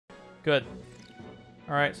Good.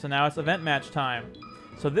 All right, so now it's event match time.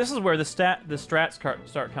 So this is where the strats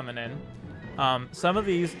start coming in. Some of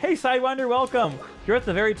these... Hey, Sidewinder, welcome! You're at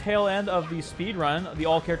the very tail end of the speedrun, the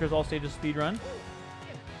all characters, all stages speedrun.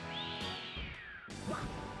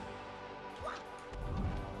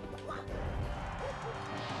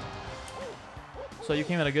 So you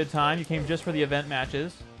came at a good time. You came just for the event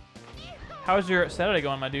matches. How's your Saturday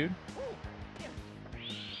going, my dude?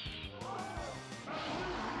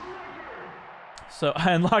 So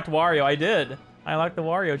I unlocked Wario. I did. I unlocked the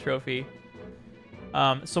Wario trophy.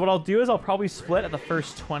 So what I'll do is I'll probably split at the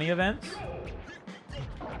first 20 events.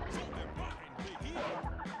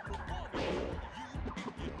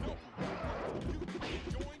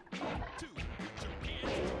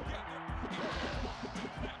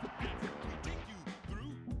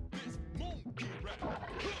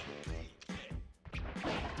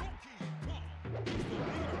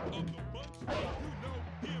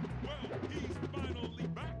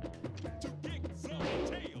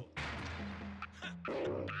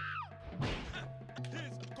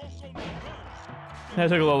 That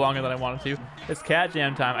took a little longer than I wanted to. It's cat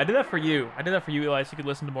jam time. I did that for you. I did that for you, Eli, so you could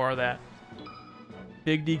listen to more of that.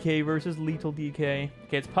 Big DK versus Lethal DK.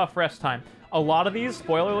 Okay, it's Puff Rest time. A lot of these,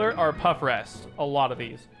 spoiler alert, are Puff Rest. A lot of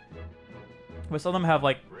these. But some of them have,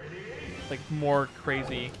 like more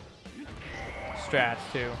crazy strats,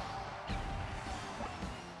 too.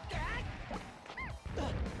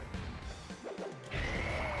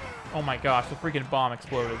 Oh my gosh, the freaking bomb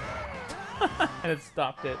exploded. And it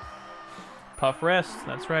stopped it. Puff Rest,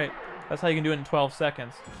 that's right. That's how you can do it in 12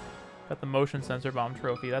 seconds. Got the motion sensor bomb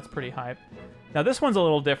trophy. That's pretty hype. Now this one's a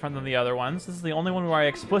little different than the other ones. This is the only one where I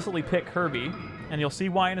explicitly pick Kirby, and you'll see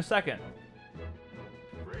why in a second.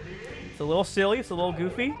 It's a little silly. It's a little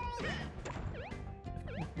goofy.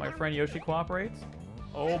 My friend Yoshi cooperates.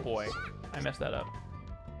 Oh boy, I messed that up.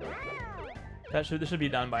 This should be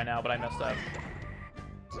done by now, but I messed up.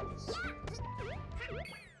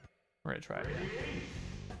 We're gonna try it again.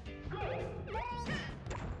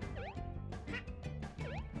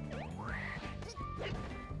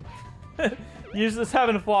 You just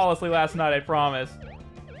happened flawlessly last night, I promise.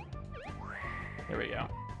 There we go.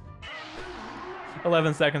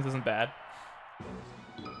 11 seconds isn't bad.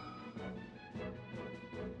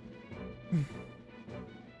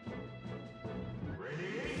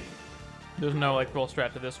 There's no like roll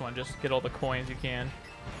strat to this one, just get all the coins you can.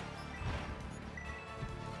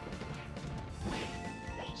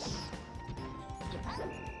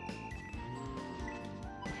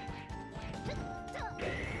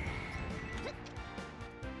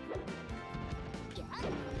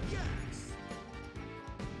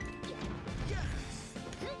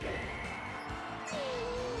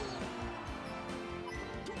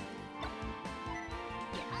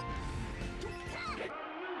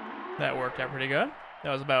 That worked out pretty good.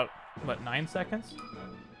 That was about, what, 9 seconds?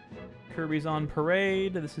 Kirby's on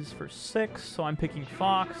parade. This is for 6, so I'm picking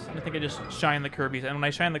Fox. I think I just shine the Kirbys, and when I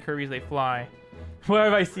shine the Kirbys, they fly. Where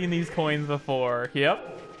have I seen these coins before?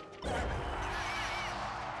 Yep.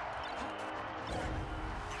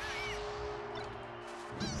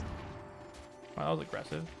 Wow, that was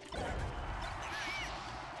aggressive.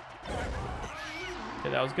 Okay,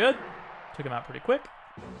 that was good. Took him out pretty quick.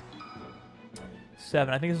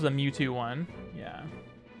 7. I think this is a Mewtwo one. Yeah.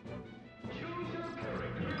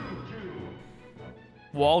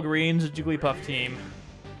 Walgreens Jigglypuff team.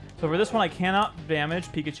 So for this one, I cannot damage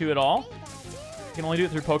Pikachu at all. I can only do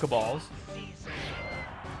it through Pokeballs.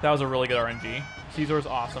 That was a really good RNG. Caesar's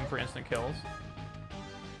awesome for instant kills.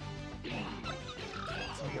 Okay,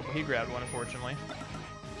 he grabbed one, unfortunately.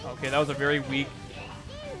 Okay, that was a very weak...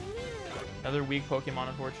 Another weak Pokemon,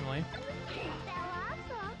 unfortunately.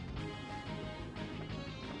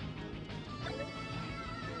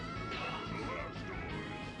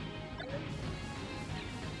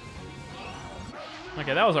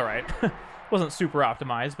 Okay, that was alright. Wasn't super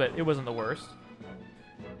optimized, but it wasn't the worst.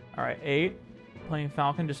 Alright, 8. Playing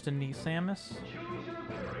Falcon just to knee Samus.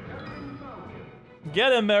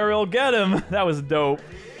 Get him, Ariel, get him! That was dope.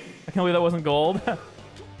 I can't believe that wasn't gold.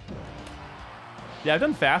 Yeah, I've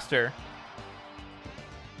done faster.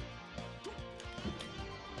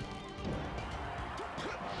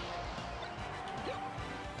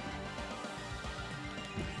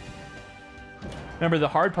 Remember, the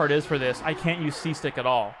hard part is for this, I can't use C-Stick at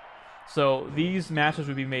all. So these matches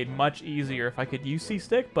would be made much easier if I could use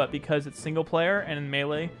C-Stick, but because it's single player and in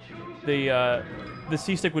Melee, the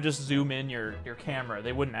C-Stick would just zoom in your camera.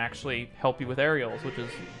 They wouldn't actually help you with aerials, which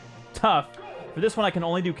is tough. For this one, I can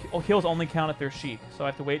only do... kills only count if they're Sheik, so I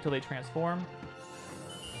have to wait till they transform.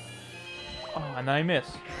 Oh, and then I miss.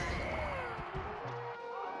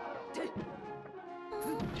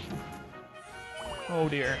 Oh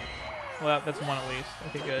dear. Well, that's one at least.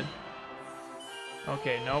 Okay, good.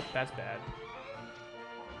 Okay, nope, that's bad.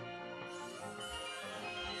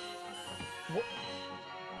 What?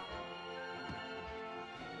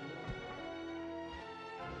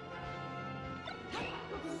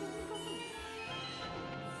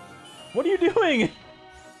 What are you doing?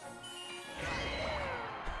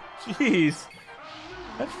 Jeez.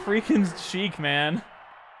 That's freaking chic, man.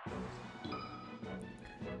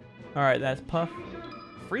 Alright, that's Puff.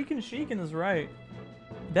 Freaking chic is right.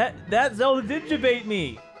 That Zelda did debate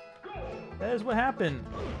me! That is what happened.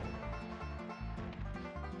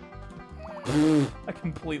 I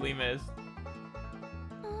completely missed.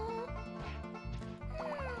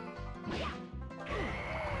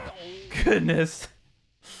 Goodness.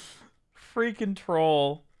 Freaking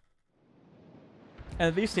troll. And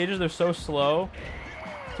at these stages, they're so slow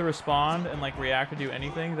to respond and like react or do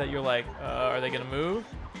anything that you're like, are they gonna move?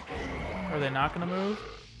 Are they not gonna move?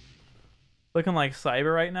 Looking like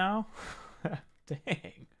Cyber right now?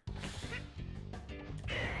 Dang.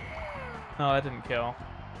 Oh, that didn't kill.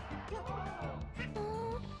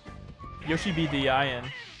 Yoshi be DIing.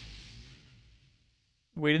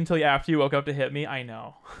 Wait until after you woke up to hit me? I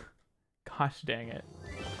know. Gosh dang it.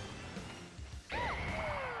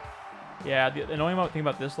 Yeah, the annoying thing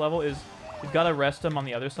about this level is you've got to rest them on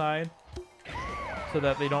the other side so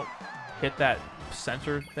that they don't hit that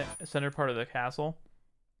center part of the castle.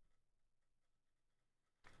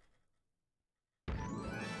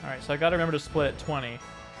 Alright, so I gotta remember to split at 20. Okay,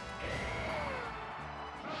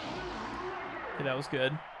 that was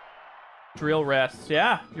good. Drill rests.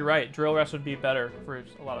 Yeah, you're right. Drill rest would be better for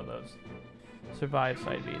a lot of those. Survive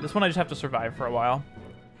side B. This one I just have to survive for a while.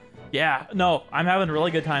 Yeah, no, I'm having a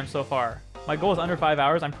really good time so far. My goal is under 5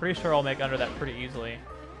 hours. I'm pretty sure I'll make under that pretty easily.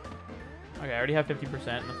 Okay, I already have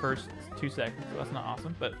 50% in the first 2 seconds, so that's not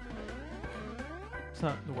awesome, but it's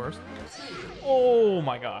not the worst. Oh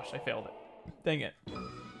my gosh, I failed it. Dang it.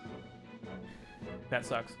 That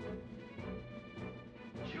sucks.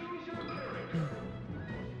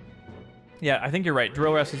 Yeah, I think you're right.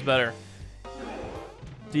 Drill rest is better.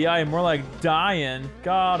 DI, more like dying.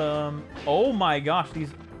 Got him. Oh my gosh, these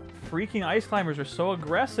freaking ice climbers are so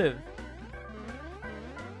aggressive.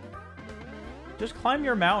 Just climb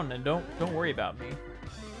your mountain and don't worry about me.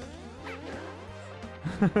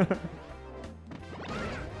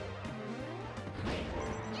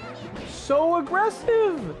 So aggressive.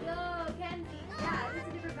 Yo, Kenzie. Yeah, this is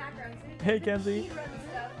a different background. So Hey, Kenzie. Speedrun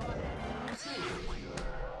stuff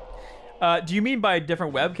on Do you mean by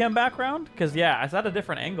different webcam background? Because, yeah, it's at a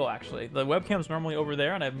different angle, actually. The webcam's normally over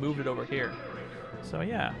there, and I've moved it over here. So,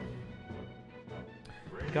 yeah.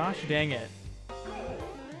 Gosh dang it.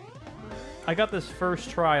 I got this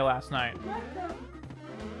first try last night.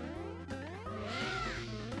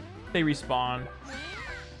 They respawn.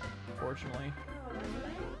 Unfortunately.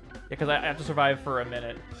 Yeah, because I have to survive for a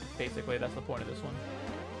minute. Basically, that's the point of this one.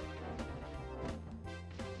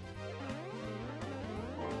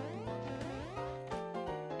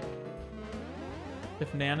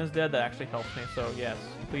 If Nana's dead, that actually helps me, so yes,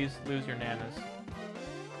 please lose your Nanas.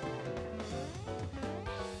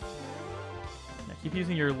 Now, keep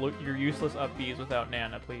using your useless up Bs without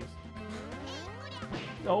Nana, please.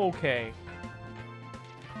 Okay.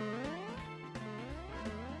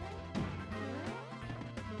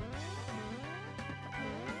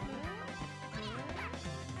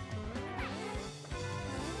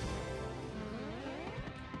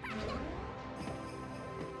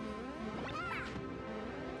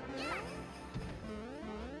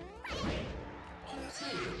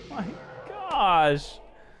 My gosh.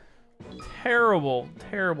 Terrible,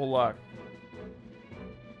 terrible luck.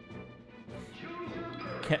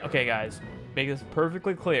 Okay, guys. Make this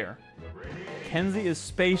perfectly clear. Kenzie is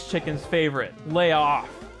Space Chicken's favorite. Lay off.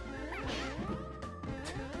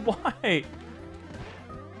 Why?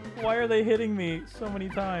 Why are they hitting me so many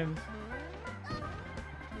times?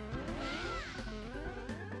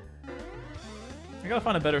 I gotta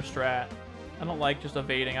find a better strat. I don't like just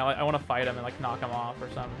evading. I want to fight him and like knock him off or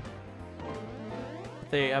something.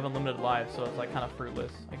 They have unlimited lives, so it's like kind of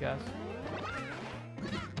fruitless, I guess.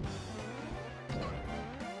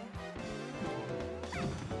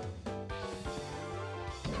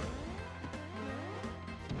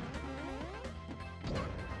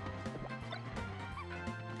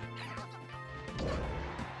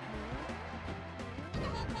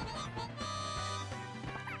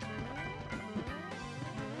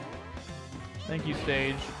 Thank you,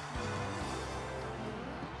 stage.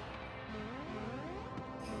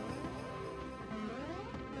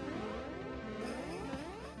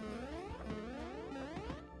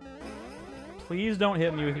 Please don't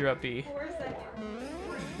hit me with your up B. 4 seconds.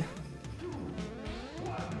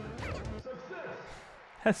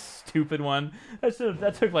 That stupid one.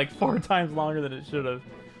 That took like 4 times longer than it should have.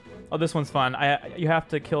 Oh, this one's fun. You have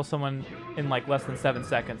to kill someone in like less than 7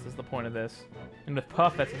 seconds is the point of this. And with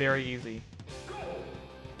Puff, that's very easy.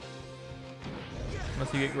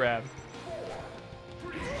 Unless you get grabbed. He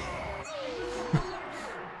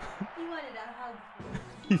wanted a hug.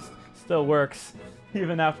 He still works,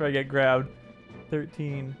 even after I get grabbed.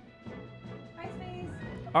 13. Hi, Space.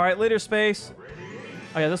 Alright, later, Space.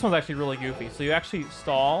 Oh yeah, this one's actually really goofy. So you actually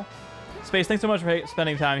stall. Space, thanks so much for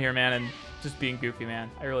spending time here, man, and just being goofy,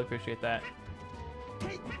 man. I really appreciate that.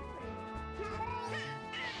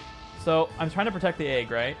 So, I'm trying to protect the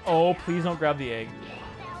egg, right? Oh, please don't grab the egg.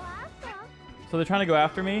 So they're trying to go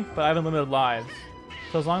after me, but I have unlimited lives.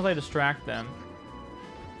 So as long as I distract them...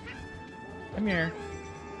 Come here.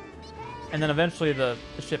 And then eventually the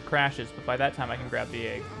ship crashes, but by that time I can grab the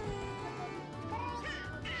egg.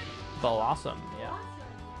 Blossom, yeah.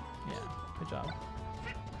 Yeah, good job.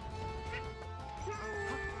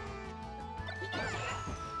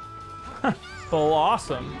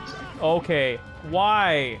 Blossom. Okay,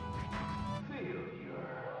 why?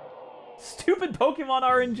 Stupid Pokemon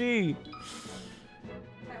RNG.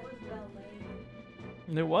 That was well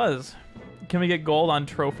laid. It was. Can we get gold on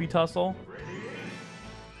Trophy Tussle?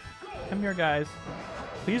 Come here, guys.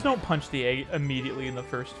 Please don't punch the egg immediately in the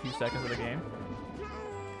first few seconds of the game.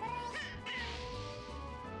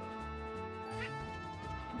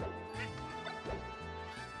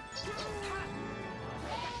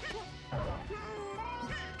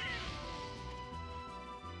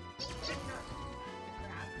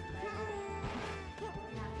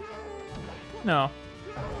 No.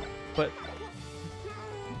 But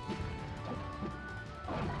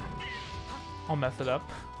I'll mess it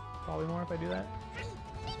up. Probably more if I do that.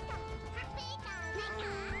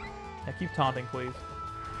 Yeah, keep taunting, please.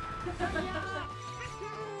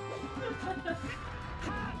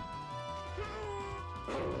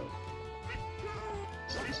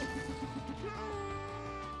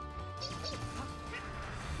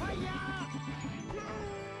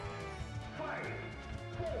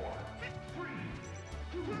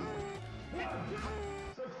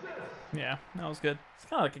 Yeah, that was good. It's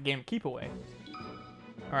kind of like a game of keep away.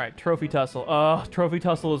 All right, Trophy Tussle. Oh, Trophy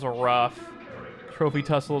Tussle is rough. Trophy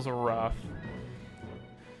Tussle is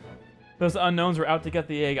Those unknowns were out to get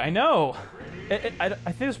the egg. I know. I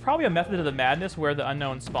think there's probably a method to the madness where the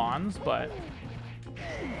unknown spawns, but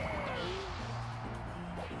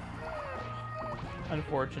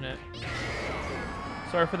unfortunate.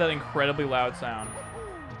 Sorry for that incredibly loud sound.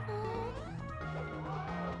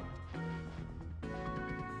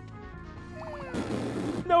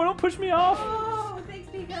 No, don't push me off! Oh, thanks,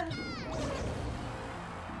 Mika.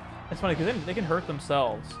 It's funny, because they can hurt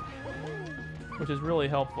themselves, which is really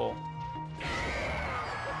helpful.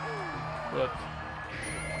 Whoops.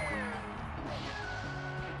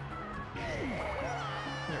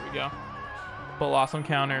 There we go. Blossom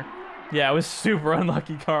counter. Yeah, it was super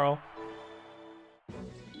unlucky, Carl.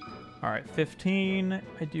 Alright, 15.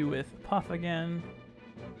 I do with Puff again.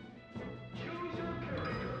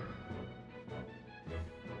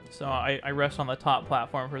 So I rest on the top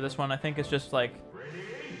platform for this one. I think it's just like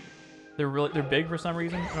they're big for some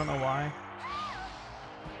reason. I don't know why.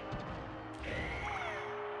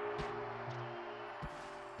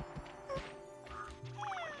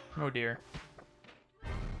 Oh dear.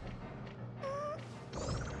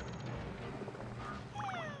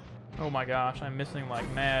 Oh my gosh, I'm missing like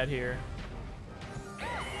mad here.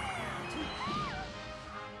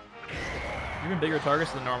 Even bigger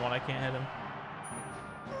targets than normal and I can't hit him.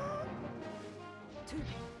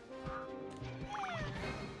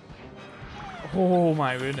 Oh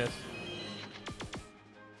my goodness.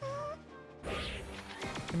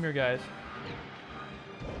 Come here, guys.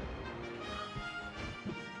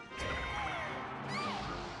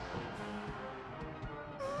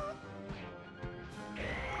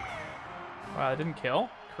 Wow, that didn't kill?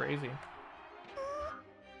 Crazy.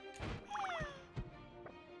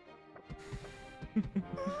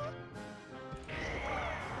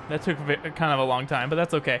 That took kind of a long time, but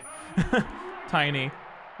that's okay. Tiny.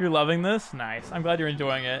 You're loving this? Nice. I'm glad you're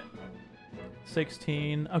enjoying it.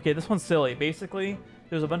 16. Okay, this one's silly. Basically,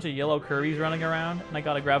 there's a bunch of yellow Kirby's running around, and I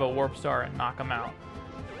gotta grab a Warp Star and knock them out.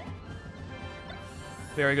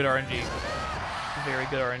 Very good RNG. Very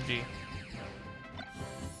good RNG.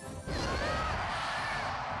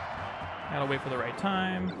 Gotta wait for the right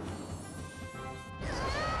time.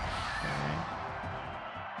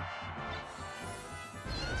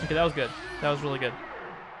 Okay, that was good. That was really good.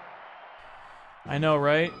 I know,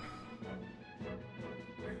 right?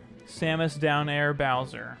 Samus down air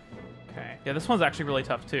Bowser. Okay. Yeah, this one's actually really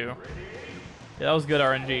tough too. Yeah, that was good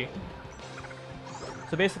RNG.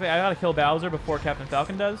 So basically, I gotta kill Bowser before Captain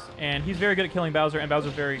Falcon does, and he's very good at killing Bowser, and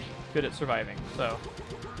Bowser's very good at surviving, so.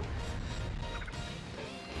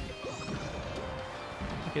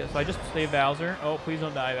 Okay, so I just saved Bowser. Oh, please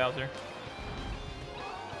don't die, Bowser.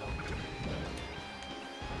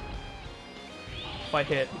 If I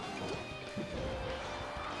hit.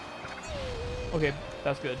 Okay,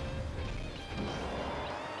 that's good.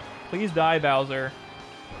 Please die, Bowser.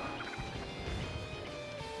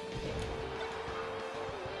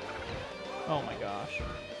 Oh my gosh.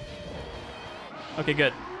 Okay,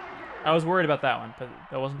 good. I was worried about that one, but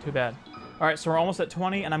that wasn't too bad. Alright, so we're almost at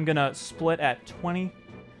 20, and I'm gonna split at 20.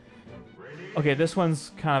 Okay, this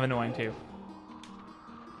one's kind of annoying too.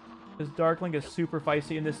 This Dark Link is super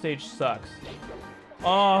feisty, and this stage sucks.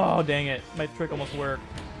 Oh, dang it. My trick almost worked.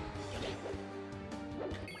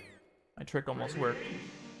 My trick almost worked.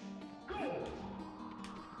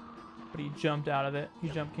 But he jumped out of it. He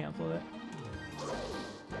jump canceled it.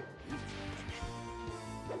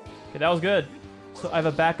 Okay, that was good. So I have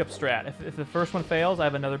a backup strat. If the first one fails, I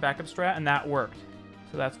have another backup strat, and that worked.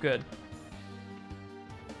 So that's good.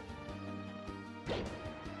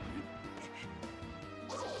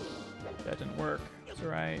 That didn't work. It's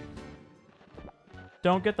alright.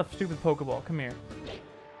 Don't get the stupid Pokeball. Come here.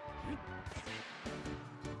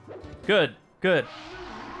 Good. Good.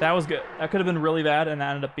 That was good. That could have been really bad, and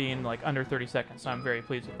that ended up being like under 30 seconds, so I'm very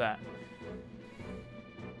pleased with that.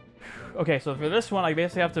 Okay, so for this one, I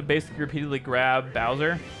basically have to repeatedly grab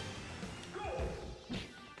Bowser.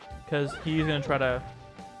 Because he's going to try to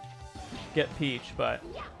get Peach, but...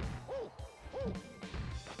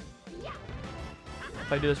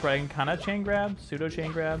 if I do this right, I can kind of chain grab, pseudo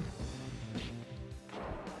chain grab.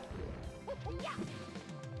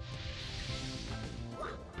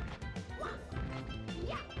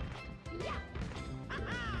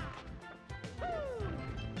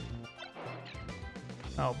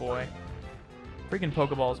 Oh boy. Freaking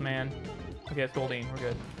Pokeballs, man. Okay, it's Goldeen. We're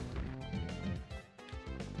good.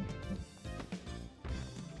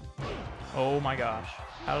 Oh my gosh.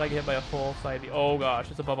 How did I get hit by a full side? Oh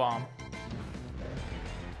gosh, it's a bomb.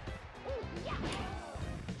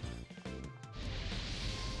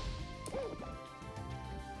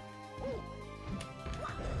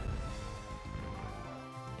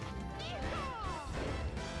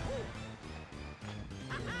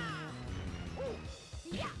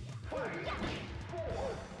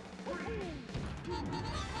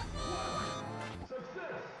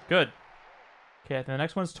 Good. Okay, the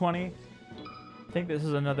next one's 20. I think this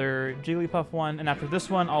is another Jigglypuff one, and after this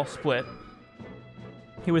one, I'll split.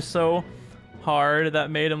 He was so hard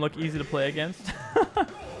that made him look easy to play against.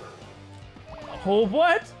 Oh,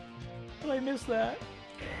 what? Did I miss that?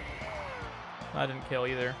 I didn't kill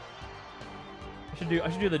either. I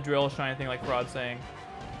should do the drill shine thing like Fraud's saying.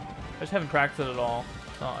 I just haven't practiced it at all,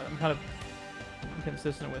 so I'm kind of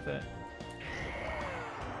inconsistent with it.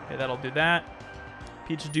 Okay, that'll do that.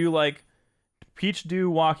 Peach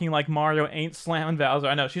do walking like Mario ain't slamming Bowser.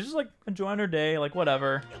 I know, she's just like enjoying her day, like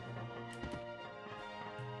whatever.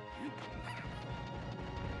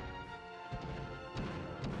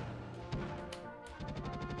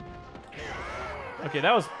 Okay,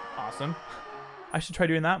 that was awesome. I should try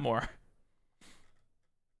doing that more.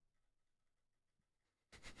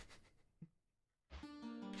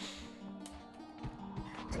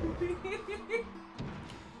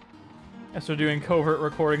 I started doing covert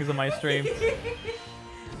recordings of my stream. I'm doing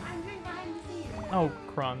behind the scenes. Oh,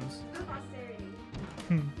 crumbs. For posterity.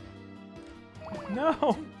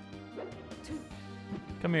 No!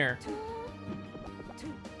 Come here.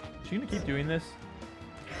 Is she gonna keep doing this?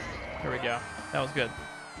 There we go. That was good.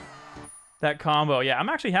 That combo, yeah, I'm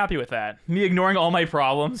actually happy with that. Me ignoring all my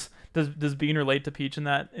problems. Does Bean relate to Peach in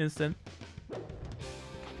that instant?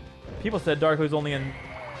 People said Dark Link was only in...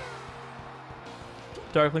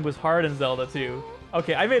 Dark Link was hard in Zelda too.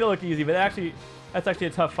 Okay, I made it look easy, but actually, that's actually a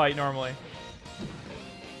tough fight normally.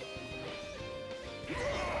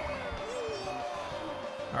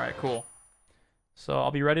 Alright, cool. So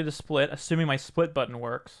I'll be ready to split, assuming my split button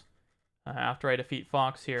works. After I defeat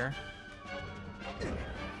Fox here.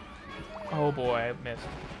 Oh boy, I missed.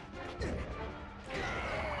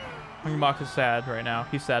 Box is sad right now.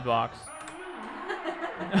 He's sad box.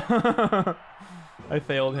 I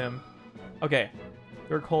failed him. Okay.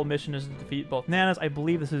 Your cold mission is to defeat both Nanas. I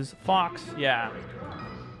believe this is Fox. Yeah.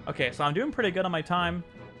 Okay, so I'm doing pretty good on my time.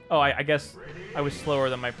 Oh, I guess I was slower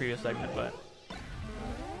than my previous segment, but...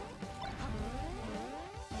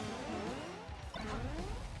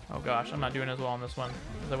 oh gosh, I'm not doing as well on this one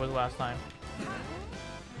as I was last time.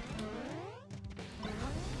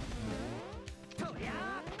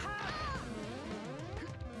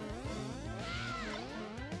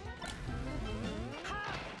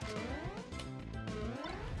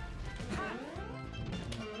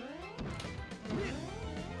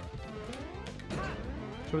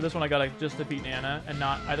 So for this one, I gotta just defeat Nana and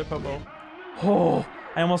not either Popo. Oh,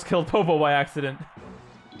 I almost killed Popo by accident.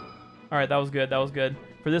 All right, that was good. That was good.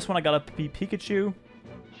 For this one, I gotta be Pikachu.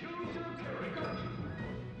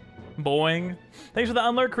 Boing. Thanks for the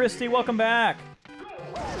unlurk, Christy. Welcome back.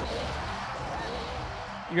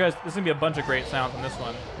 You guys, this is gonna be a bunch of great sounds in this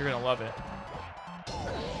one. You're gonna love it.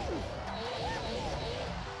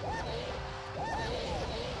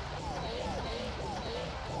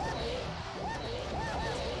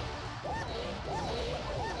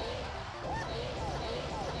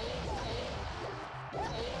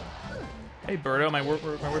 Hey, Birdo, my worst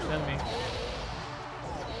enemy.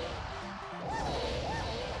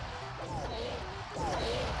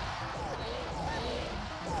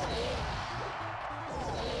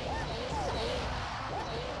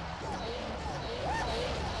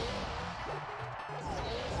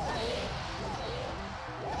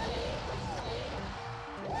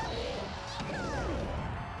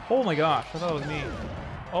 Oh my gosh, I thought it was me.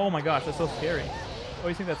 Oh my gosh, that's so scary. Oh,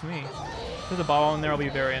 you think that's me? If there's a ball in there, I'll be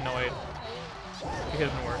very annoyed. It could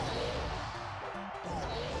have been worse.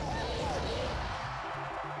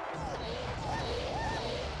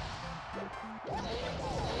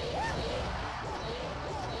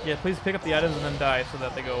 Yeah, please pick up the items and then die so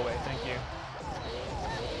that they go away. Thank you.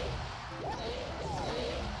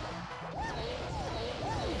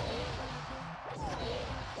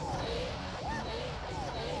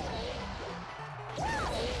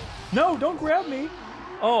 No, don't grab me.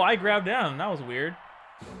 Oh, I grabbed down. That was weird.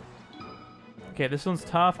 Okay, this one's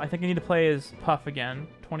tough. I think I need to play as Puff again.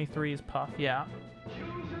 23 is Puff, yeah.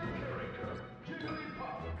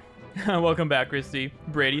 Welcome back, Christy.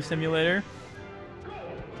 Brady Simulator.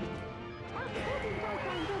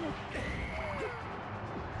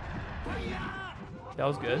 That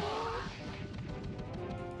was good.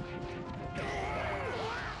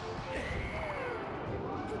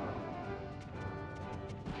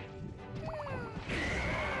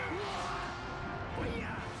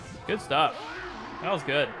 Good stuff. That was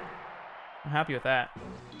good. I'm happy with that.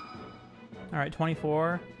 All right,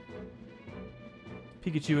 24.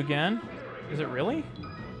 Pikachu again. Is it really?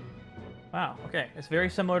 Wow, okay. It's very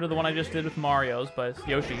similar to the one I just did with Mario's, but it's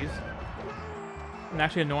Yoshi's. And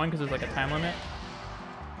actually annoying because there's like a time limit.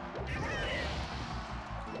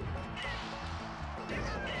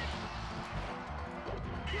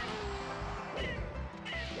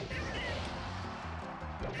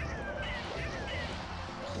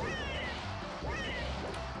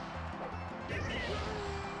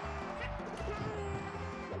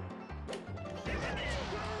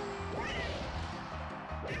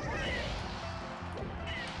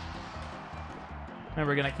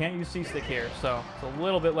 Remember, again, I can't use C-Stick here, so it's a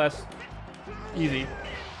little bit less easy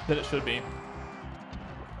than it should be.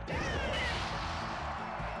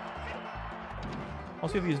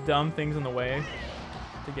 Also, you have these dumb things in the way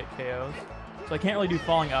to get KOs. So I can't really do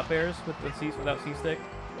falling up airs with the without C-Stick.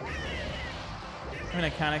 I mean, I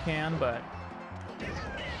kind of can, but...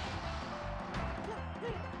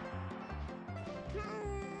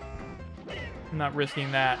 I'm not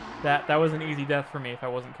risking that. That was an easy death for me if I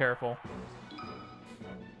wasn't careful.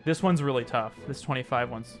 This one's really tough. This 25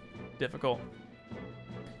 one's difficult.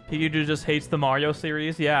 Pikachu just hates the Mario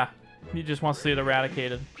series. Yeah, he just wants to see it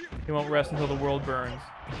eradicated. He won't rest until the world burns.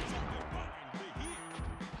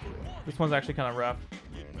 This one's actually kind of rough.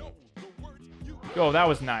 Oh, that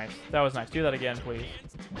was nice. That was nice. Do that again, please.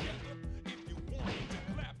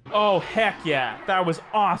 Oh, heck yeah. That was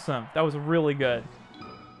awesome. That was really good.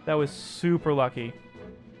 That was super lucky.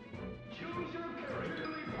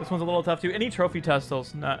 This one's a little tough too. Any trophy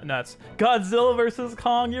tussles, nuts. Godzilla versus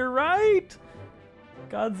Kong, you're right!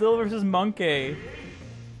 Godzilla versus Monkey.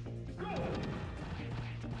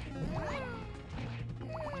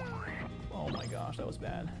 Oh my gosh, that was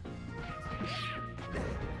bad.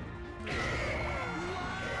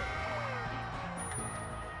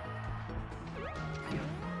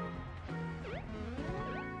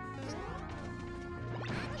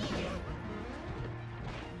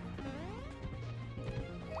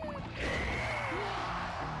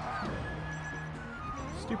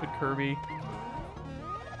 Stupid Kirby.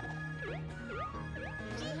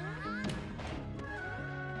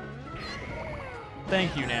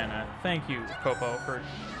 Thank you, Nana. Thank you, Popo, for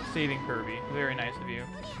saving Kirby. Very nice of you.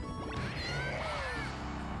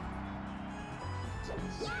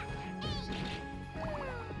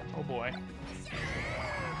 Oh boy.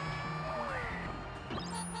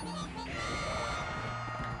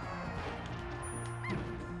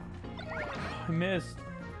 I missed.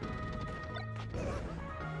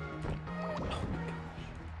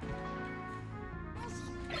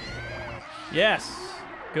 Yes!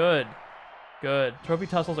 Good. Good. Trophy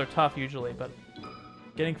tussles are tough usually, but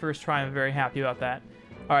getting first try, I'm very happy about that.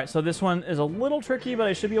 Alright, so this one is a little tricky, but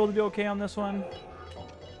I should be able to do okay on this one.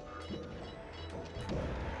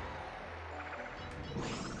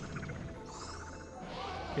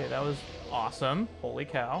 Okay, that was awesome. Holy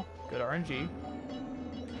cow. Good RNG.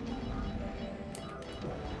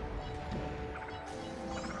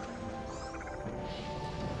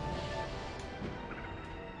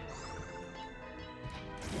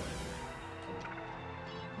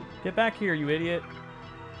 Get back here, you idiot.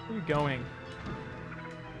 Where are you going?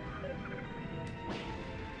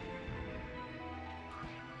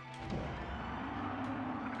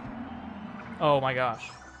 Oh my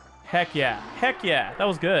gosh. Heck yeah. Heck yeah. That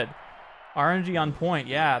was good. RNG on point.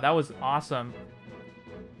 Yeah, that was awesome.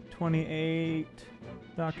 28.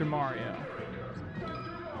 Dr. Mario.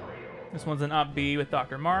 This one's an up B with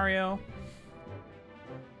Dr. Mario.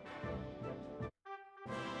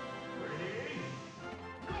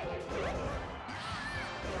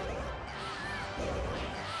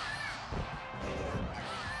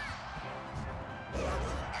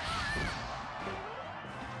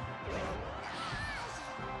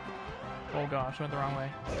 Oh gosh, I went the wrong way.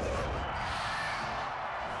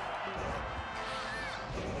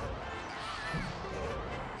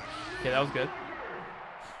 Okay, that was good.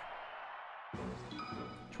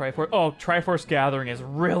 Triforce. Oh, Triforce Gathering is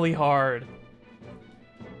really hard.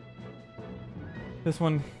 This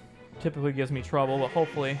one typically gives me trouble, but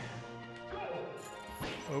hopefully.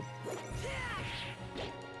 Oh.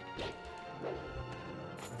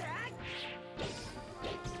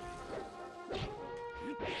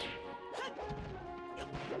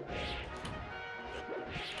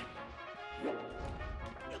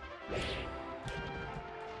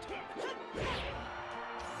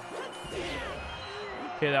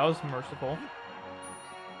 Okay, that was merciful.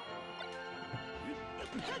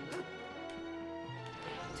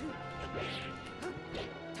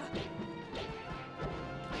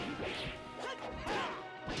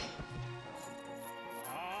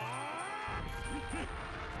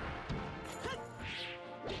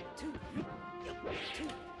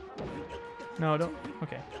 No, don't.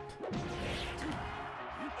 Okay.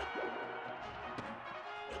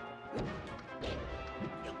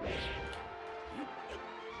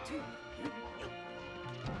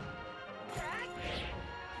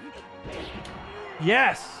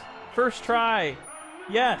 Yes! First try!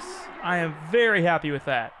 Yes! I am very happy with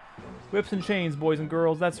that. Whips and chains, boys and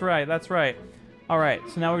girls. That's right, that's right. Alright,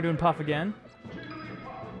 so now we're doing Puff again.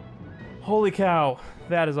 Holy cow,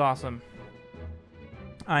 that is awesome.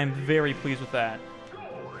 I'm very pleased with that.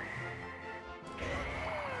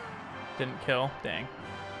 Didn't kill, dang.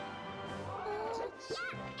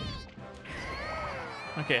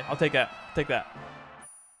 Okay, I'll take that. Take that.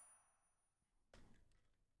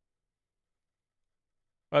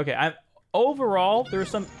 Okay, overall, there were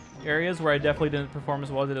some areas where I definitely didn't perform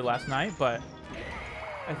as well as I did last night, but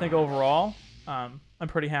I think overall, I'm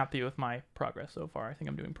pretty happy with my progress so far. I think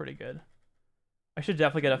I'm doing pretty good. I should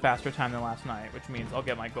definitely get a faster time than last night, which means I'll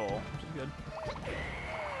get my goal, which is good.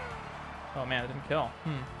 Oh man, it didn't kill.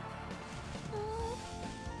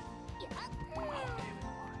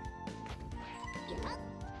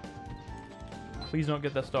 Please don't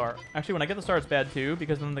get the star. Actually, when I get the star, it's bad too,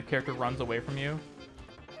 because then the character runs away from you.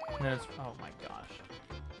 And then it's, oh my gosh.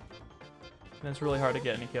 And it's really hard to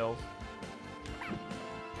get any kills.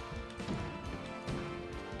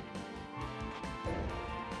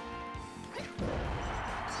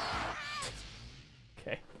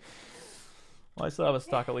 Okay. Well, I still have a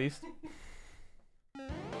stock at least.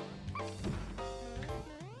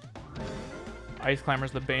 Ice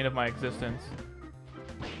Climber's the bane of my existence.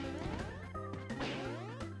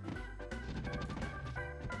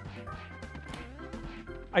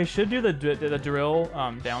 I should do the drill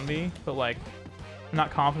down B, but like, I'm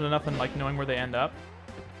not confident enough in like knowing where they end up.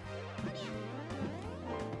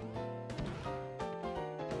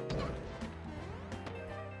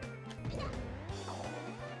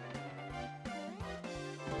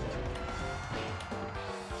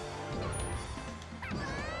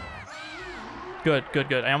 Good, good,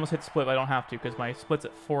 good. I almost hit split, but I don't have to because my split's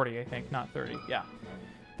at 40, I think, not 30. Yeah,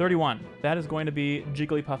 31. That is going to be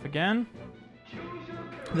Jigglypuff again.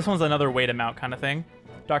 This one's another wait him out kind of thing.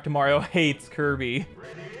 Dr. Mario hates Kirby.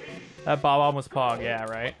 That Bob-omb was Pog, yeah,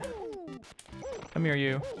 right? Come here,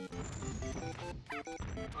 you.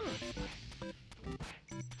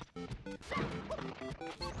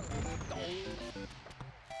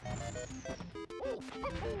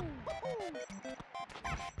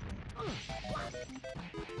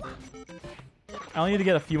 I only need to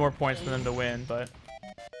get a few more points for them to win, but...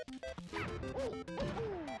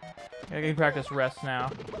 I can practice rest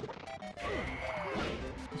now.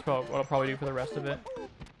 That's probably what I'll probably do for the rest of it.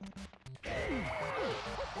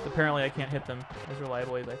 Apparently I can't hit them as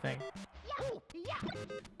reliably as I think.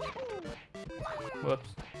 Whoops.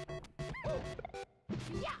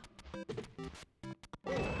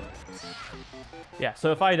 Yeah,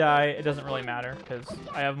 so if I die, it doesn't really matter, because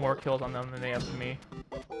I have more kills on them than they have to me.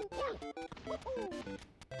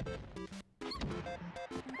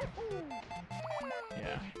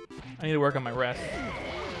 Yeah. I need to work on my rest.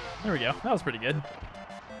 There we go. That was pretty good.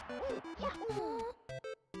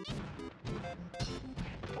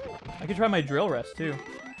 I could try my drill rest, too.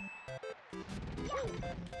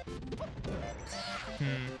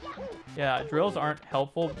 Yeah, drills aren't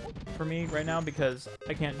helpful for me right now because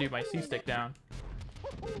I can't do my C-stick down.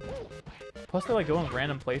 Plus, they like go in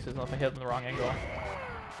random places unless I hit them in the wrong angle.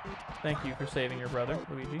 Thank you for saving your brother,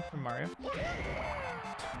 Luigi, from Mario.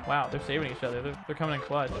 Wow, they're saving each other. They're coming in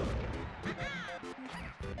clutch.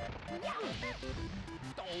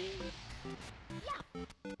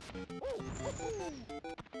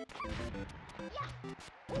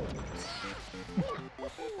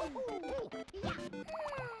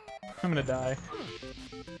 I'm gonna die.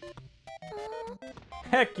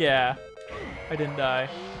 Heck yeah! I didn't die.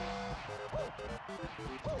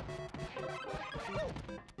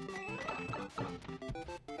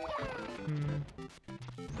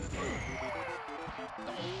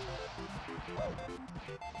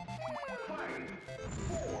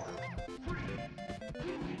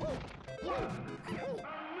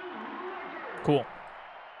 Cool.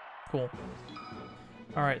 Cool.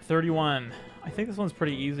 Alright, 31. I think this one's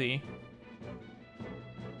pretty easy.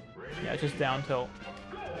 Yeah, it's just down tilt.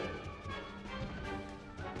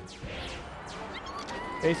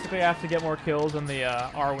 Basically, I have to get more kills in the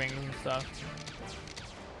R-wings and stuff.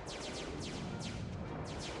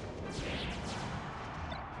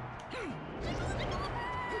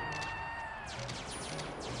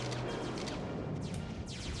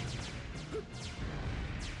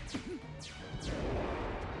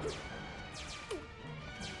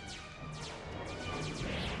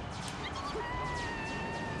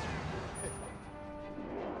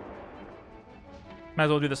 Might as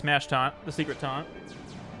well do the smash taunt, the secret taunt.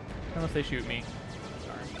 Unless they shoot me.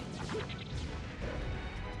 Sorry.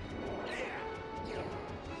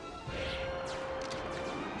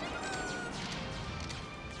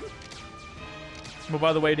 Well,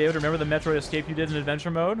 by the way, David, remember the Metroid escape you did in adventure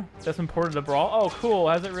mode? That's imported to Brawl? Oh, cool.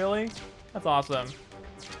 Has it really? That's awesome.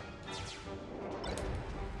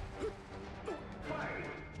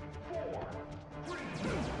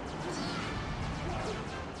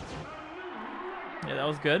 Yeah, that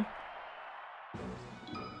was good.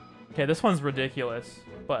 Okay, this one's ridiculous,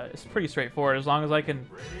 but it's pretty straightforward as long as I can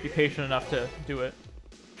be patient enough to do it.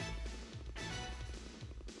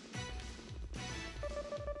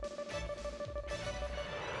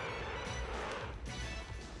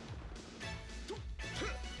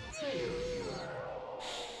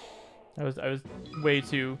 I was way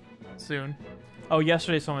too soon. Oh,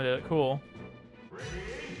 yesterday someone did it. Cool.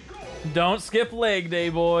 Don't skip leg day,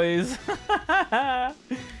 boys.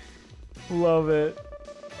 Love it.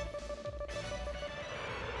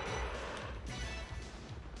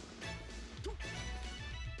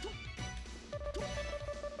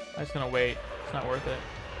 I'm just gonna wait. It's not worth it.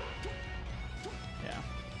 Yeah,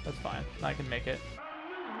 that's fine. I can make it.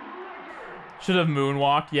 Should have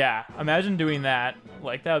moonwalked. Yeah, imagine doing that.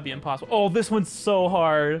 Like, that would be impossible. Oh, this one's so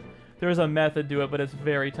hard. There's a method to it, but it's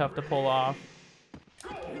very tough to pull off.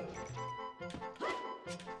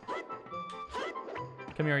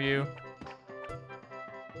 Come here, you.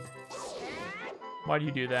 Why do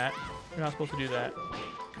you do that? You're not supposed to do that.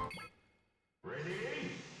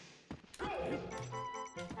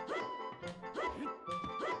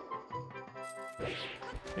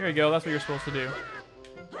 Here we go, that's what you're supposed to do.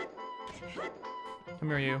 Come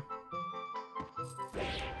here, you.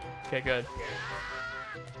 Okay, good.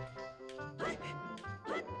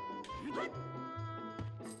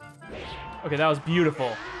 Okay, that was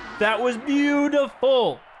beautiful. That was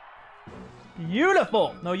beautiful!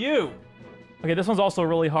 Beautiful! No, you! Okay, this one's also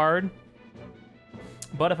really hard.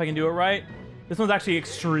 But if I can do it right, this one's actually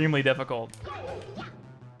extremely difficult.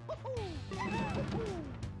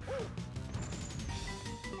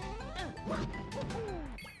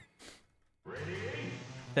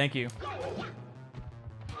 Thank you.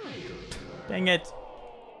 Dang it.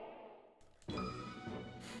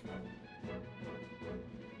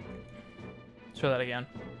 Let's try that again.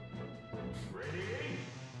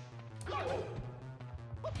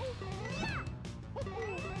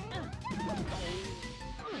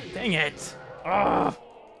 Dang it. Ugh.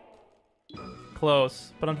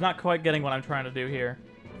 Close, but I'm not quite getting what I'm trying to do here.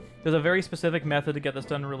 There's a very specific method to get this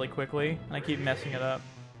done really quickly, and I keep messing it up.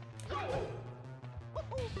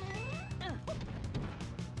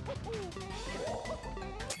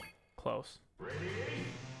 Close.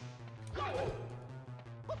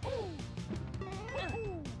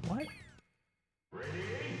 What?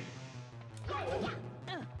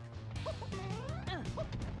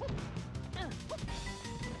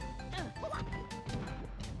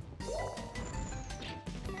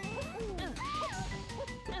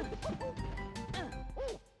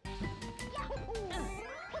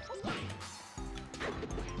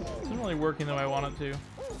 It's not really working the way I want it to.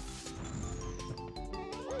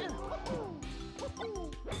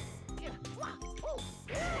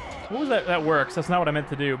 What was that? That works. That's not what I meant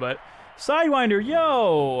to do, but... Sidewinder,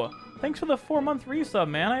 yo! Thanks for the 4-month resub,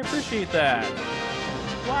 man. I appreciate that.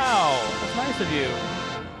 Wow, that's nice of you.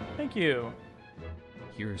 Thank you.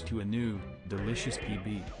 Here's to a new, delicious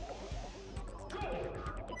PB.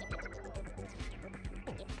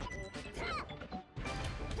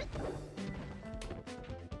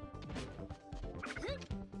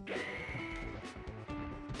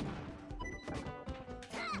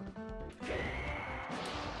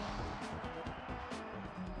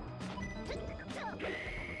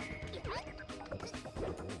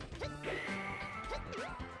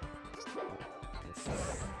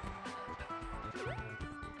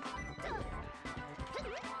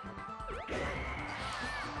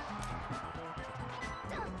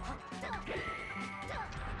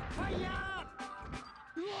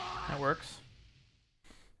 That works.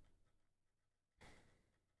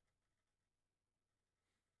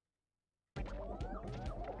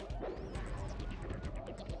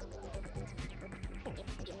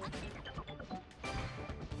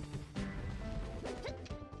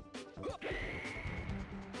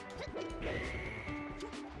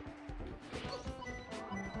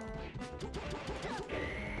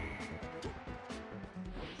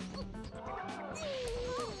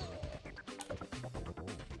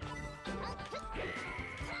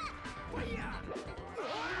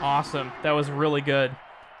 Awesome. That was really good. All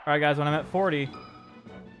right, guys, when I'm at 40.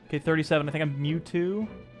 Okay, 37. I think I'm Mewtwo.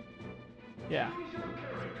 Yeah.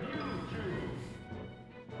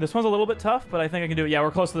 This one's a little bit tough, but I think I can do it. Yeah,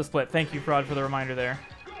 we're close to the split. Thank you, Fraud, for the reminder there.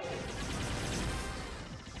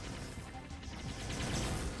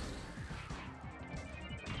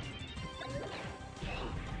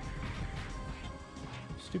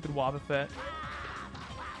 Stupid Wobbuffet.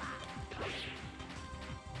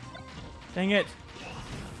 Dang it.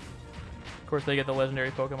 Of course, they get the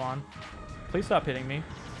legendary Pokemon. Please stop hitting me.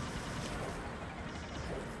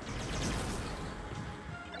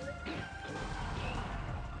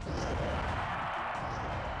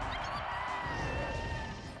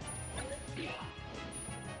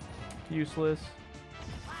 Useless.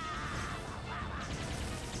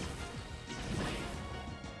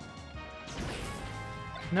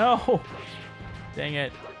 No! Dang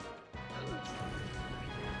it.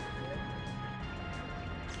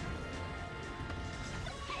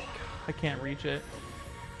 I can't reach it.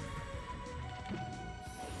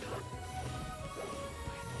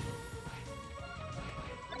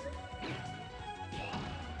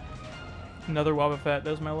 Another Wobbuffet. That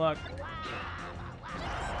was my luck.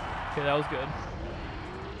 Okay, that was good.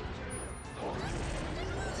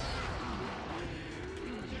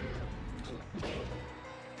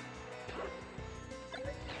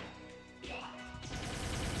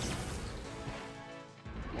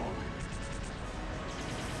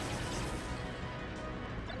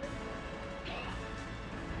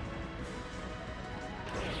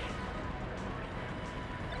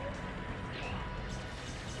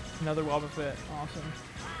 Another Wobbuffet. Awesome.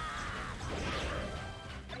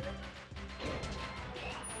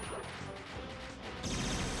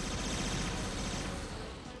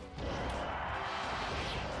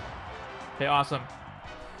 Okay, awesome.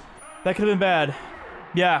 That could have been bad.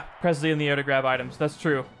 Yeah, press Z in the air to grab items. That's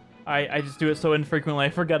true. I just do it so infrequently, I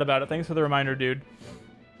forget about it. Thanks for the reminder, dude.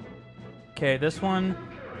 Okay, this one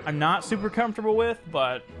I'm not super comfortable with,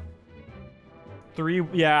 but...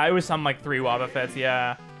 Yeah, it was something like 3 Wobbuffets,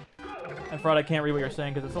 yeah. And Fraud, I can't read what you're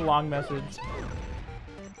saying because it's a long message.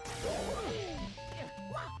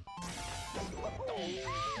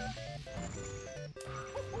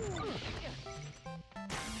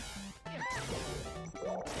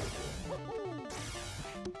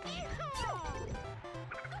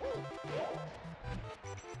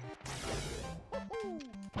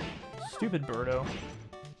 Stupid Birdo.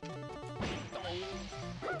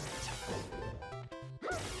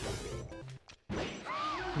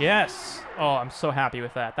 Yes! Oh, I'm so happy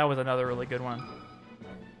with that. That was another really good one.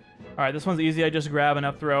 Alright, this one's easy. I just grab and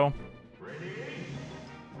up throw.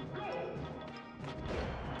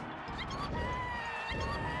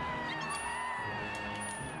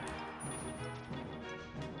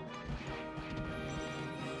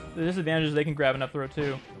 The disadvantage is they can grab and up throw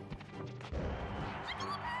too.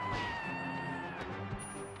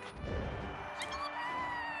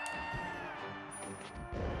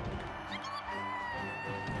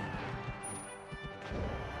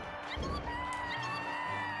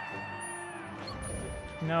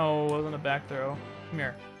 No, it wasn't a back throw. Come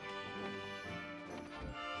here.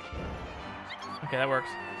 Okay, that works.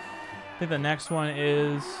 I think the next one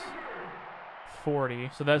is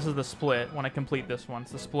 40. So this is the split. When I complete this one,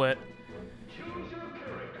 it's the split.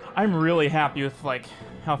 I'm really happy with like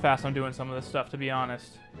how fast I'm doing some of this stuff, to be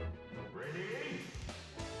honest.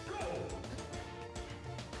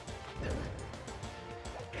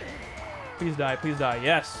 Please die, please die.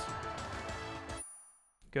 Yes.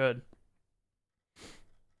 Good.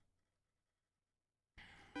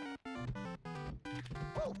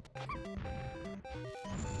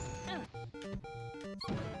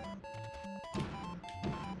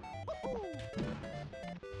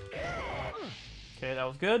 Okay, that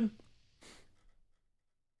was good.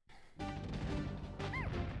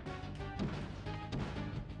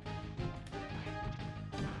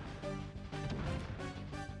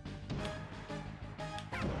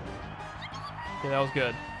 Okay, that was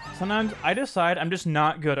good. Sometimes I decide I'm just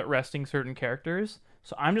not good at resting certain characters,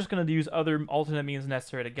 so I'm just going to use other alternate means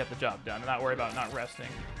necessary to get the job done and not worry about not resting.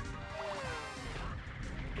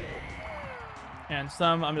 And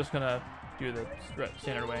some I'm just going to do the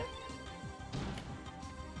standard way.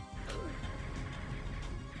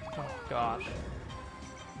 Oh, gosh.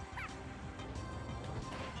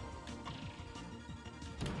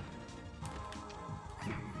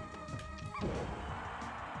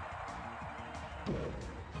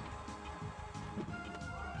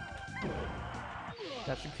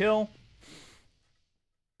 That should kill.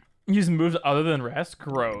 Using moves other than rest?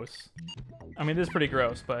 Gross. I mean, this is pretty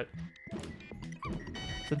gross, but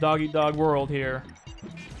it's a dog-eat-dog world here.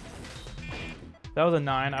 If that was a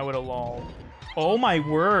 9, I would have lolled. Oh my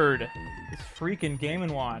word! It's freaking Game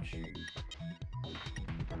 & Watch.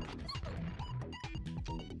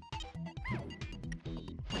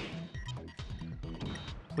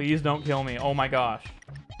 Please don't kill me. Oh my gosh.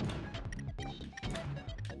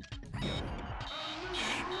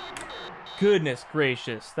 Goodness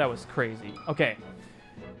gracious, that was crazy. Okay,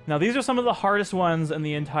 now these are some of the hardest ones in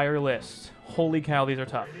the entire list. Holy cow, these are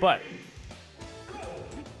tough, but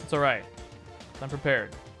it's alright. I'm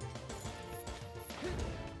prepared.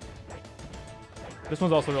 This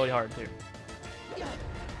one's also really hard too.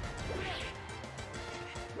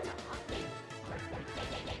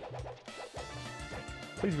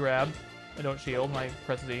 Please grab. I don't shield when I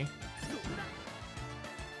press Z.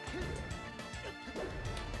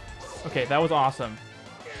 Okay, that was awesome.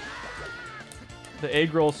 The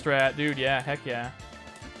egg roll strat, dude, yeah, heck yeah.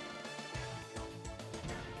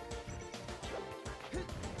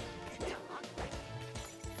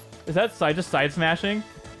 Is that just side smashing?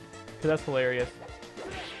 Because that's hilarious.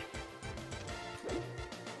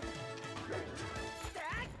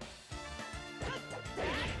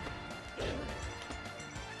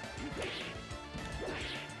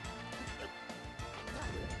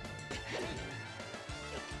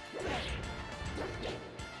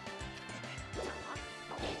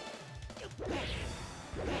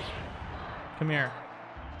 Come here.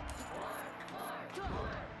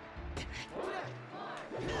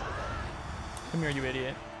 Come here, you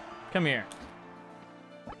idiot. Come here.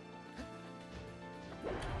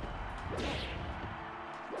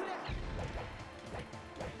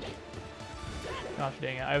 Gosh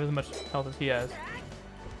dang it, I have as much health as he has.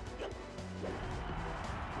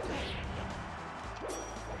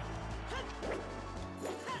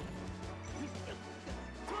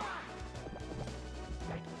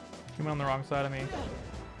 Came on the wrong side of me.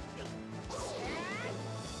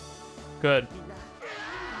 Good.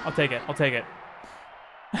 I'll take it. I'll take it.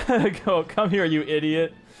 Go, come here, you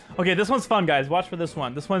idiot. Okay, this one's fun, guys. Watch for this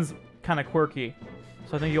one. This one's kind of quirky,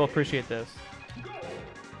 so I think you'll appreciate this.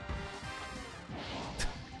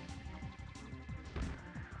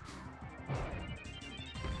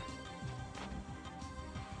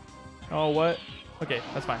 Oh, what? Okay,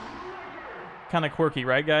 that's fine. Kind of quirky,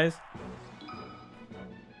 right, guys?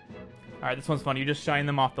 Alright, this one's fun. You just shine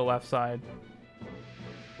them off the left side.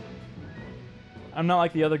 I'm not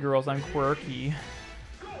like the other girls. I'm quirky.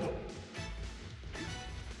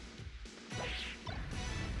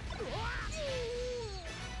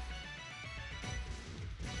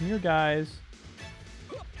 Come here, guys.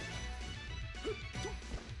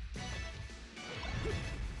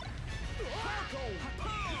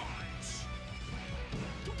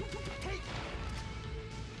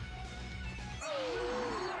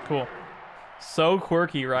 Cool. So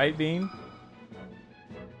quirky, right, Bean?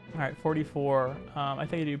 Alright, 44. I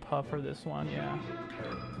think I do Puff for this one, yeah.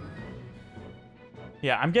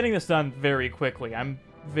 Yeah, I'm getting this done very quickly. I'm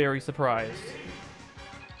very surprised.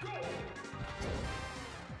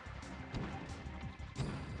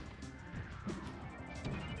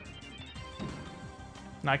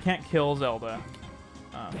 Now, I can't kill Zelda.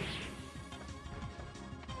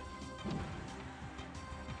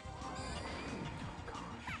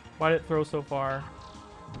 Why did it throw so far?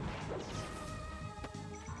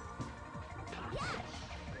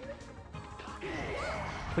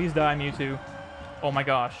 Please die, Mewtwo. Oh my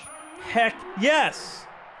gosh. Heck yes!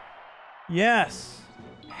 Yes!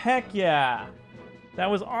 Heck yeah!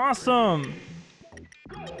 That was awesome!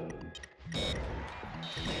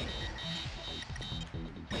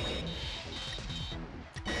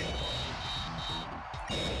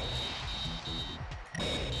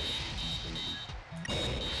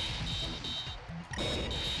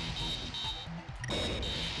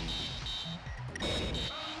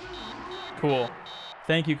 Cool.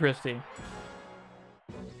 Thank you, Christy.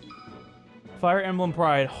 Fire Emblem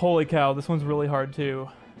Pride. Holy cow, this one's really hard too.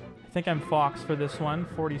 I think I'm Fox for this one.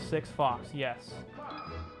 46 Fox, yes.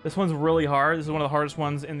 This one's really hard. This is one of the hardest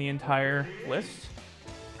ones in the entire list.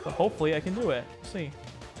 But hopefully I can do it. Let's see.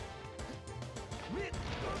 Okay,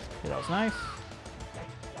 that was nice.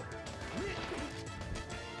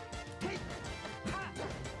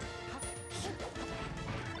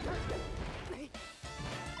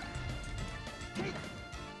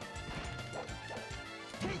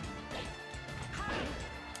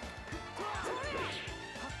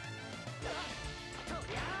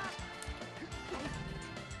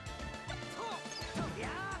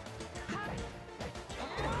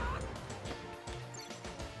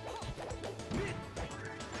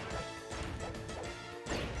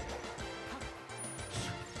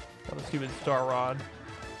 Got a stupid Star Rod.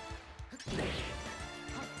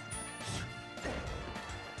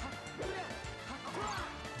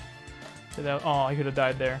 Oh, I could have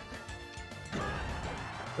died there. Could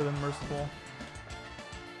have been merciful.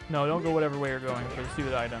 No, don't go whatever way you're going for the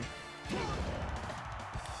stupid item.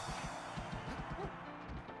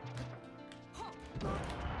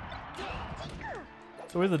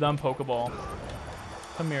 So where's the dumb Pokeball?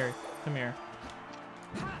 Come here. Come here.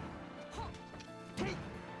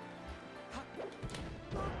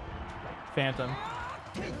 Phantom.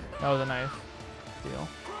 That was a nice deal.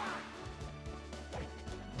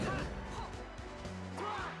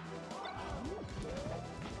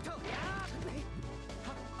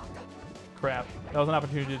 Crap. That was an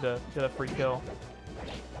opportunity to get a free kill.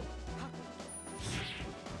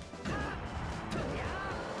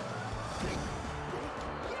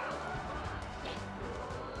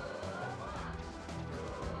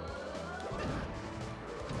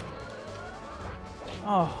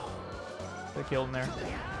 Oh. They killed him there.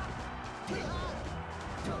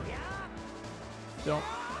 Don't.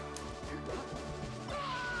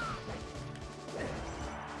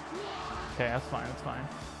 Okay, that's fine, that's fine.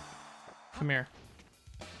 Come here.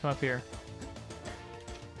 Come up here.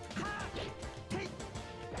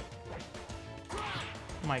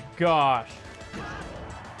 Oh my gosh.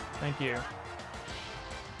 Thank you.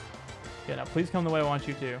 Okay, now please come the way I want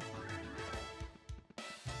you to.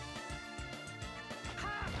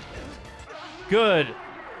 Good.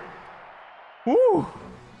 Woo!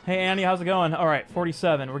 Hey, Andy, how's it going? All right,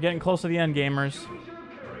 47. We're getting close to the end, gamers.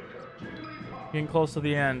 Getting close to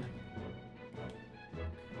the end.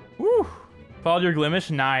 Woo! Followed your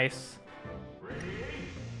Glimish? Nice.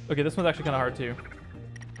 Okay, this one's actually kind of hard, too.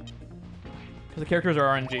 Because the characters are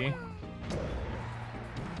RNG.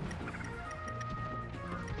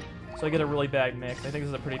 So I get a really bad mix. I think this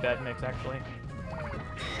is a pretty bad mix, actually.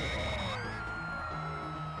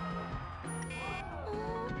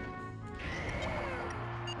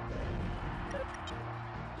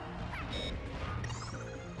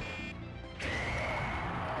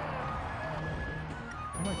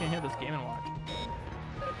 I can't hit this Game & Watch.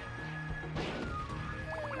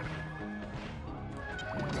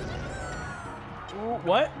 Ooh,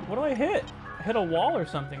 what? What do I hit? I hit a wall or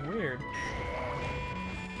something weird.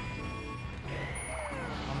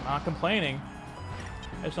 I'm not complaining.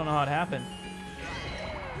 I just don't know how it happened.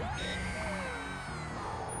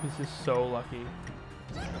 This is so lucky.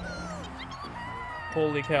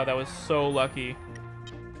 Holy cow, that was so lucky.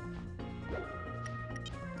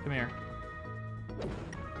 Come here.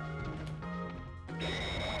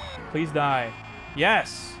 Please die.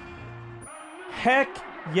 Yes! Heck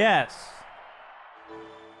yes!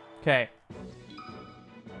 Okay.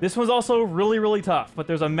 This one's also really, really tough, but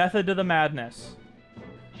there's a method to the madness.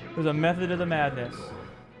 There's a method to the madness.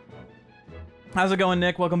 How's it going,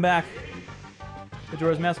 Nick? Welcome back.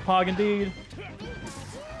 Majora's Mask Pog, indeed.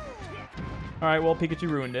 All right, well, Pikachu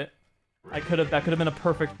ruined it. That could have been a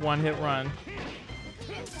perfect one-hit run,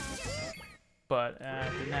 but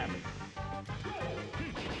it didn't happen.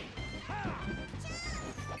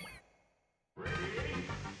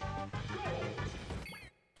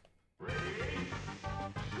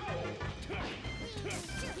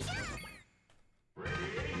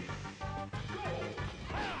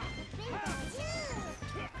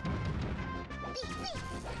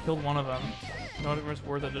 Killed one of them. Not even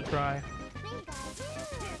worth it to try.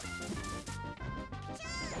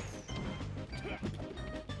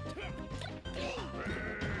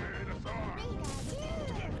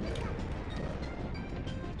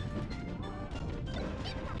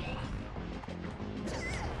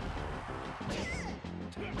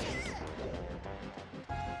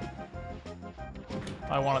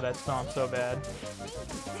 I wanted that stomp so bad.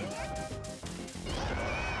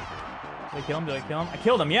 Did I kill him? Did I kill him? I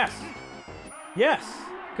killed him, yes! Yes!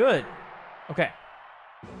 Good. Okay.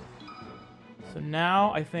 So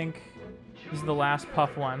now I think this is the last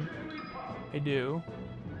puff one. I do.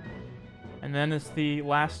 And then it's the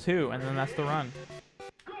last two, and then that's the run.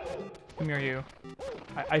 Come here, you.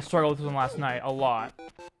 I struggled with this one last night a lot.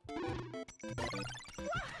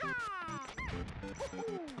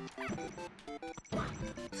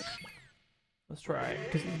 Let's try.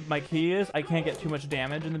 Because my key is I can't get too much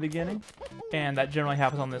damage in the beginning. And that generally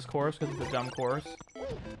happens on this course because it's a dumb course.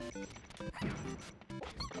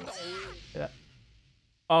 Yeah.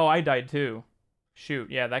 Oh, I died too. Shoot,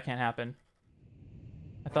 yeah, that can't happen.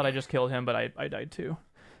 I thought I just killed him, but I died too.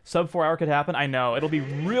 Sub 4 hour could happen. I know. It'll be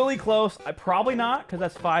really close. Probably not, because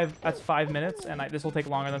that's 5 minutes, and this will take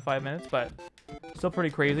longer than 5 minutes, but still pretty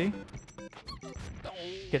crazy.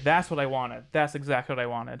 Okay, that's what I wanted. That's exactly what I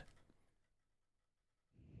wanted.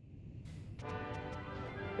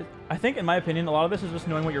 I think, in my opinion, a lot of this is just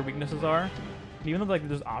knowing what your weaknesses are. And even though like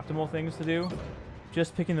there's optimal things to do,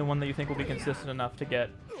 just picking the one that you think will be consistent enough to get,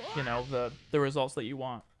 you know, the results that you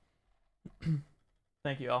want.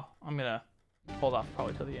 Thank you all. I'm gonna hold off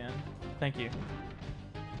probably till the end. Thank you.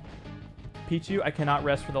 Pichu, I cannot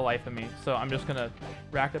rest for the life of me, so I'm just gonna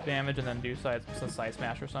rack up damage and then do side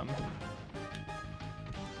smash or something.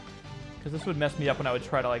 Because this would mess me up when I would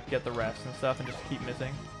try to like get the rest and stuff and just keep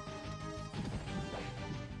missing.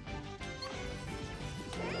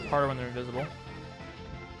 Harder when they're invisible.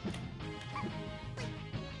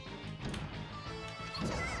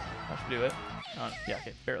 That should do it. Yeah,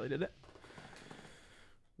 okay, barely did it.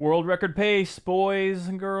 World record pace, boys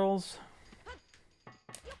and girls.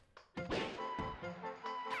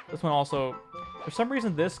 This one also, for some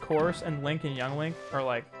reason, this course and Link and Young Link are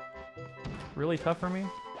like really tough for me.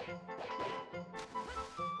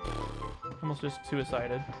 Almost just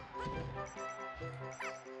suicided.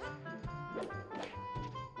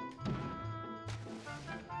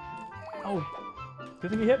 Oh,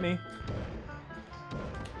 good thing you hit me.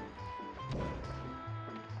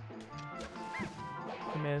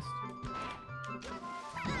 I missed.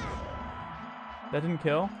 That didn't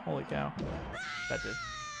kill? Holy cow. That did.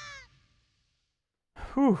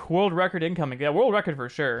 Whew, world record incoming. Yeah, world record for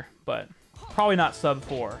sure, but probably not sub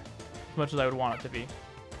 4, as much as I would want it to be.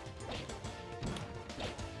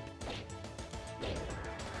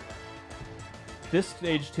 This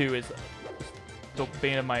stage 2 is the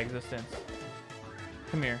bane of my existence.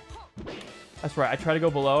 Come here. That's right, I tried to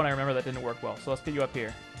go below and I remember that didn't work well, so let's get you up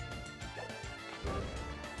here.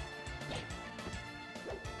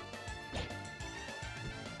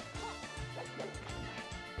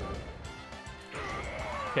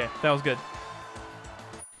 Okay, that was good.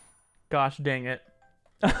 Gosh dang it.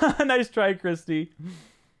 Nice try, Christy.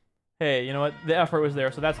 Hey, you know what? The effort was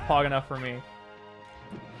there, so that's pog enough for me.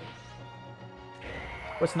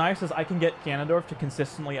 What's nice is I can get Ganondorf to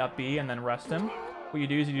consistently up B and then rest him. What you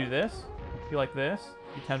do is you do this. You like this.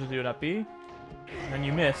 You attempt to do it up B. And then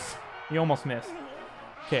you miss. You almost miss.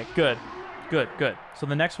 Okay, good. Good, good. So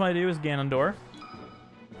the next one I do is Ganondorf.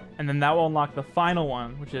 And then that will unlock the final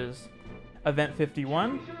one, which is Event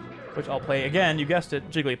 51, which I'll play again, you guessed it,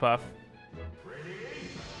 Jigglypuff.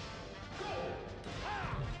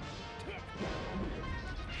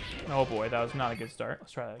 Oh boy, that was not a good start.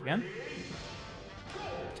 Let's try that again.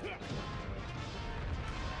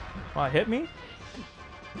 Oh, it hit me?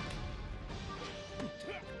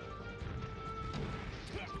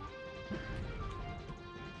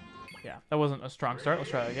 Yeah, that wasn't a strong start. Let's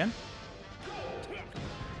try that again.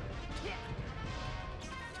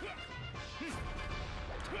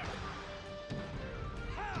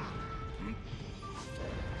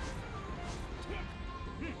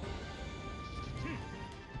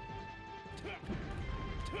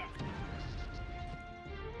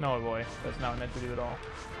 No, boy. That's not meant to do at all.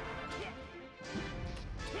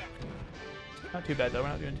 Not too bad, though. We're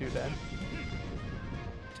not doing too bad.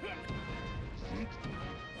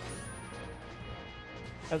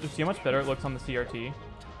 As you see how much better it looks on the CRT. Please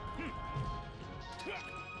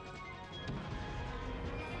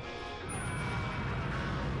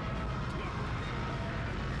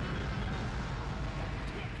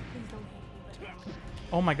don't hate me,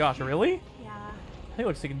 but Oh my gosh, really? yeah. I think it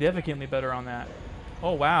looks significantly better on that.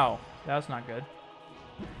 Oh wow, that's not good.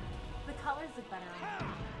 The colors look better on it.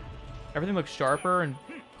 Everything looks sharper and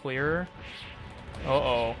clearer.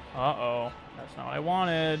 Uh-oh, uh-oh. That's not what I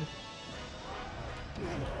wanted.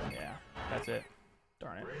 Yeah, that's it.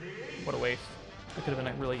 Darn it. What a waste. That could have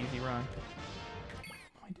been a really easy run.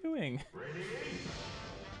 What am I doing?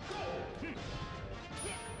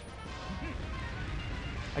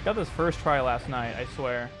 I got this first try last night, I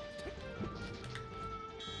swear. I was there.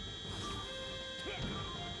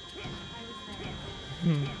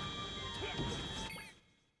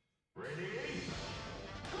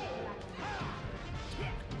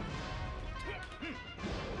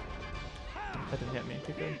 That didn't hit me.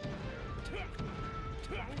 Too good.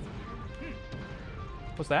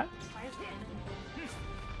 What's that? Why is it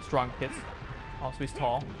Strong hits. Also, he's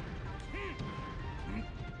tall.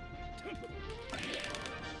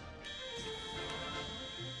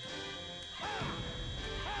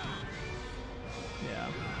 Yeah.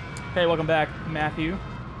 Hey, welcome back, Matthew.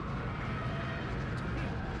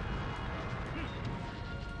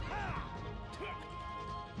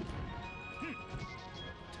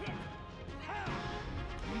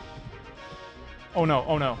 Oh no,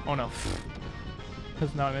 oh no, oh no.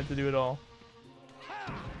 That's not meant to do at all.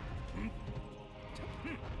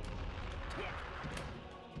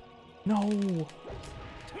 No!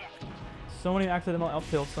 So many accidental up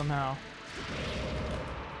tilts somehow.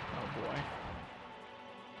 Oh boy.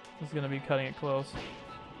 This is gonna be cutting it close.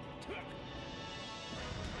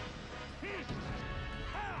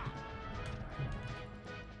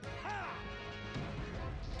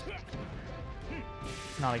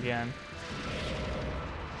 Not again.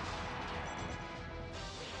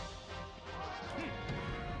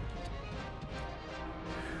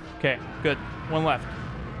 Okay, good. One left.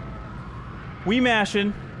 We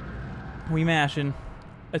mashing. We mashing.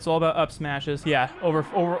 It's all about up smashes. Yeah, over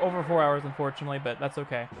 4 hours, unfortunately, but that's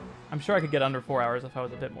okay. I'm sure I could get under 4 hours if I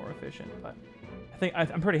was a bit more efficient, but I think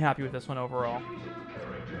I'm pretty happy with this one overall.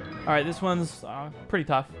 All right, this one's pretty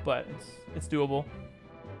tough, but it's doable.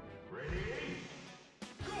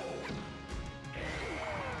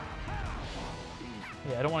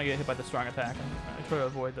 Yeah, I don't want to get hit by the strong attack. I try to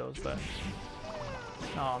avoid those, but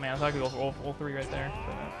oh man, I thought I could go for all three right there.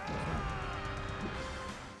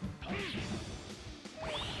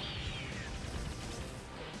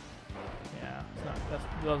 Yeah, it's not,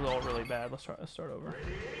 that was all really bad. Let's start over.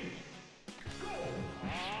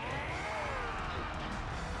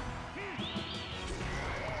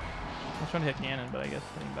 I was trying to hit Ganon, but I guess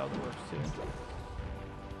hitting Bowser works too.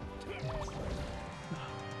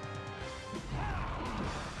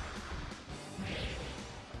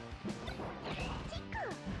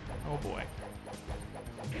 Oh boy.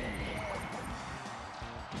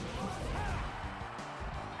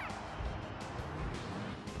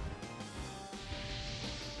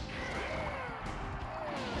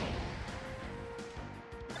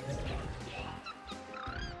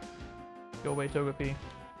 Go away, Togepi.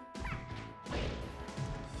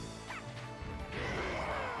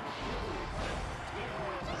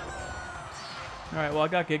 Alright, well I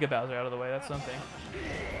got Giga Bowser out of the way, that's something.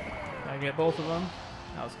 I get both of them.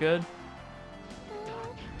 That was good.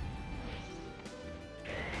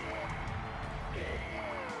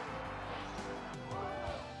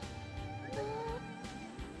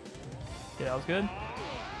 Yeah, that was good.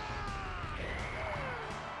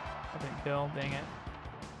 I didn't kill, dang it.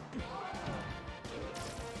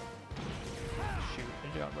 Shoot,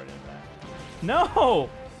 I jumped right into that. No!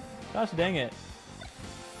 Gosh dang it.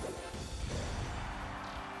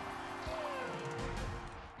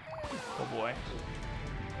 Oh boy.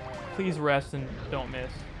 Please rest and don't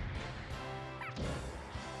miss.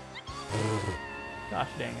 Gosh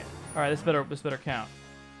dang it. Alright, this better count.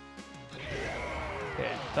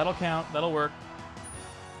 Okay, that'll count, that'll work.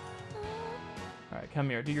 Alright, come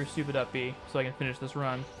here, do your stupid up B so I can finish this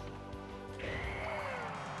run.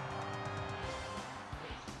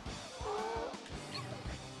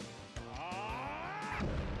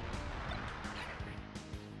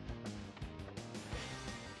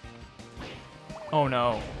 Oh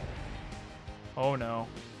no. Oh no.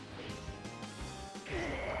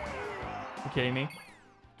 You kidding me?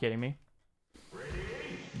 Kidding me?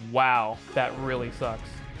 Wow, that really sucks.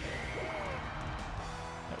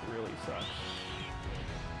 really sucks.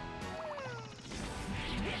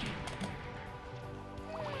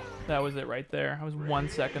 That was it right there. I was 1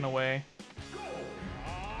 second away.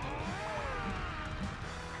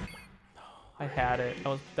 I had it.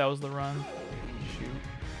 That was the run. Shoot.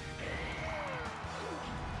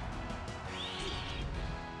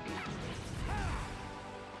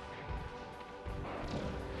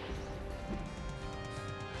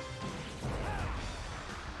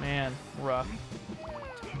 Man, rough.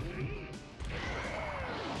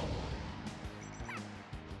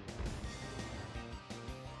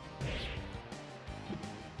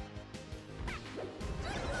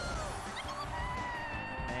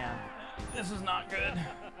 Man, this is not good.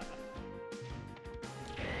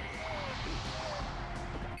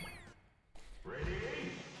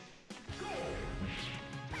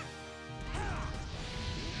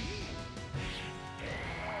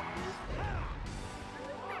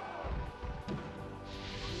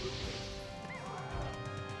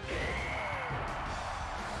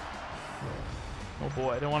 Oh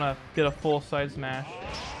boy, I don't want to get a full side smash.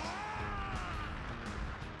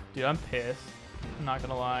 Dude, I'm pissed. I'm not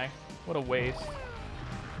gonna lie. What a waste.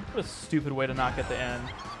 What a stupid way to not get the end.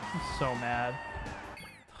 I'm so mad.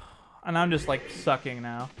 And I'm just like sucking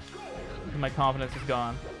now. My confidence is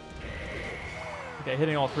gone. Okay,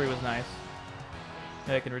 hitting all three was nice.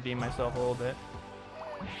 Maybe I can redeem myself a little bit.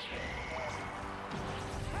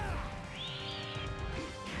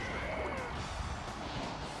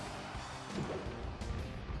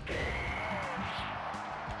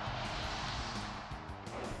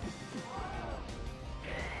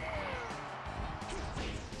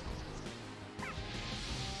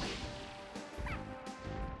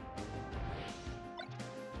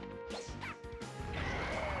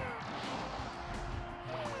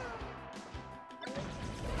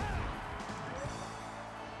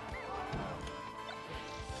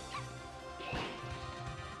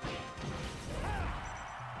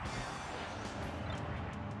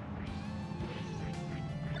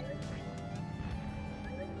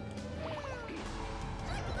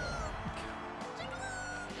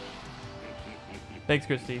 Thanks,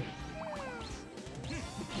 Christy.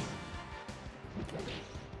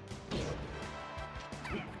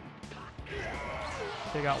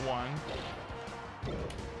 They got one.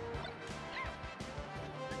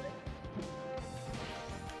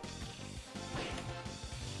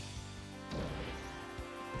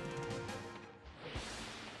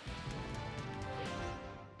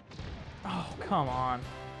 Oh, come on.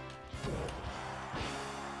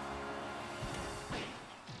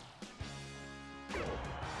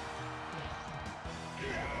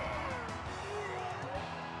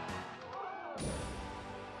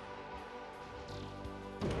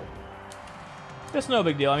 It's no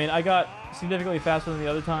big deal. I mean, I got significantly faster than the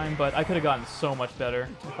other time, but I could have gotten so much better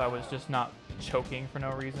if I was just not choking for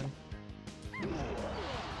no reason.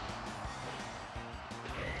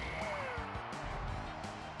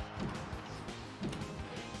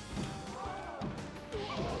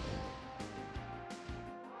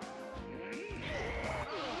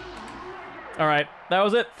 All right, that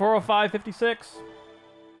was it. 405.56.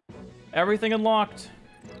 Everything unlocked.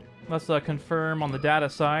 Let's confirm on the data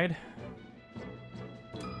side.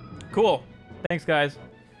 Cool. Thanks, guys.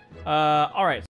 All right.